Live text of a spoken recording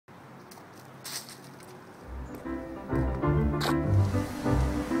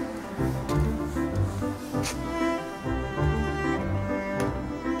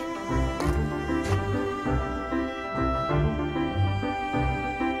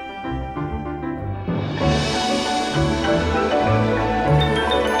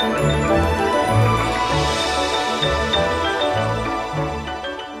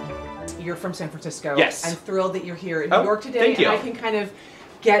from San Francisco. Yes. I'm thrilled that you're here in New York today. Thank you. And I can kind of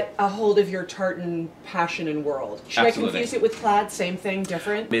get a hold of your tartan passion and world. Should I confuse it with plaid? Same thing,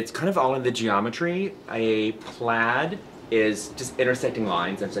 different? It's kind of all in the geometry. A plaid is just intersecting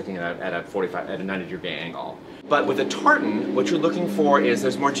lines, intersecting at a 90-degree angle. But with a tartan, what you're looking for is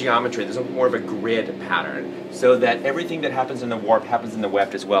there's more geometry, there's more of a grid pattern, so that everything that happens in the warp happens in the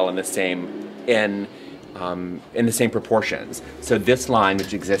weft as well in the same proportions. So this line,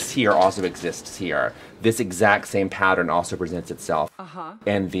 which exists here, also exists here. This exact same pattern also presents itself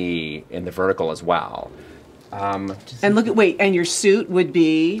in the vertical as well. And look at, and your suit would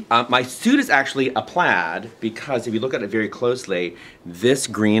be? My suit is actually a plaid because if you look at it very closely, this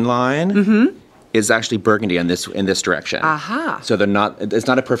green line is actually burgundy in this direction. So they're not. It's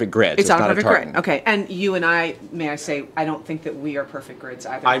not a perfect grid. It's so not a perfect tartan. grid. Okay, and you and I, may I say, I don't think that we are perfect grids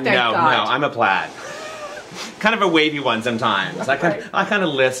either. No, I'm a plaid. Kind of a wavy one sometimes. I kind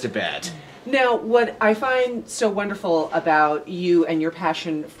of list a bit. Now, what I find so wonderful about you and your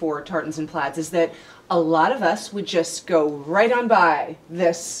passion for tartans and plaids is that a lot of us would just go right on by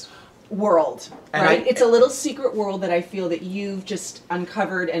this world, right? It's a little secret world that I feel that you've just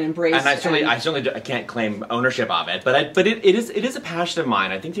uncovered and embraced. And I can't claim ownership of it, but it is a passion of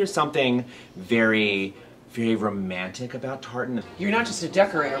mine. I think there's something very romantic about tartan. You're not just a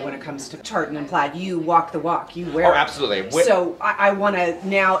decorator when it comes to tartan and plaid. You walk the walk. You wear it. Oh, absolutely. So I want to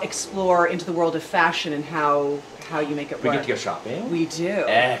now explore into the world of fashion and how you make it work. We get to go shopping? We do.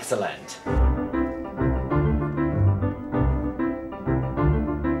 Excellent.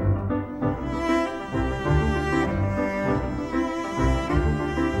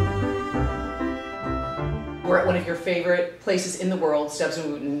 We're at one of your favorite places in the world, Stubbs &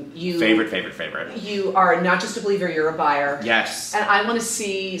 Wooten. Favorite. You are not just a believer, you're a buyer. Yes. And I want to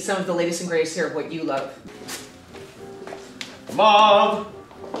see some of the latest and greatest here of what you love. Mom!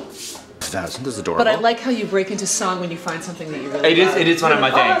 This is adorable. But I like how you break into song when you find something that you really love. It is one of my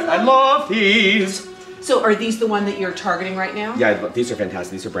things. I love these! So are these the one that you're targeting right now? Yeah, these are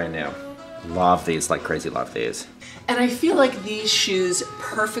fantastic. These are brand new. Love these, like crazy love these. And I feel like these shoes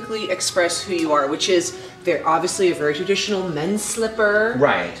perfectly express who you are, which is they're obviously a very traditional men's slipper.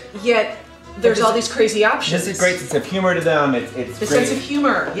 Right. Yet there's all these crazy options. There's a great sense of humor to them. It's the great. sense of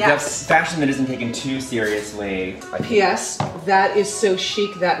humor, yes. The fashion that isn't taken too seriously. P.S. That is so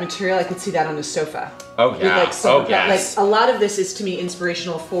chic, that material. I could see that on a sofa. Oh yeah. Like yes. Like a lot of this is to me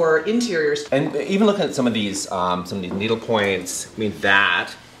inspirational for interiors. And even looking at some of these needle points, I mean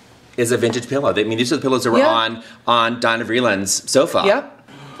that is a vintage pillow. I mean these are the pillows that were on Dinah Vreeland's sofa. Yep.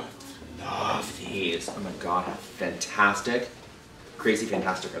 Love these. Oh my god, how fantastic. Crazy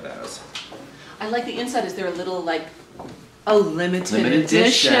fantastic are those. I like the inside. Is there a little like limited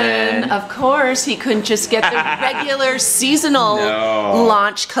edition? Of course, he couldn't just get the regular seasonal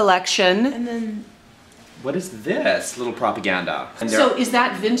launch collection. And then what is this little propaganda? So is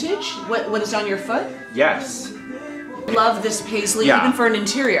that vintage? What is on your foot? Yes. Love this paisley even for an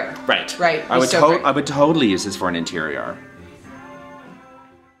interior. Right. Right. I would totally use this for an interior.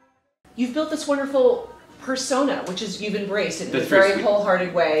 You've built this wonderful persona, which is you've embraced it in a very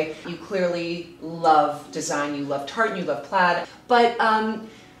wholehearted way. You clearly love design, you love tartan, you love plaid. But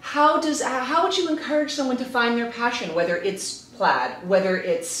how would you encourage someone to find their passion, whether it's plaid, whether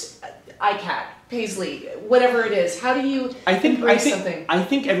it's iCat, paisley, whatever it is? How do you embrace something? I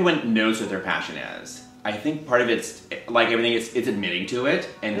think everyone knows what their passion is. I think part of it's like everything. It's admitting to it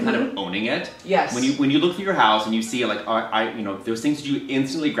and kind of owning it. Yes. When you look through your house and you see like those things that you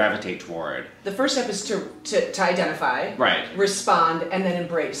instantly gravitate toward. The first step is to identify, respond, and then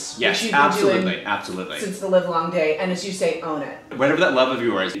embrace. Yes, which you've been doing absolutely. since the live long day. And as you say, own it. Whatever that love of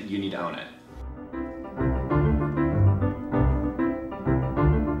yours, you need to own it.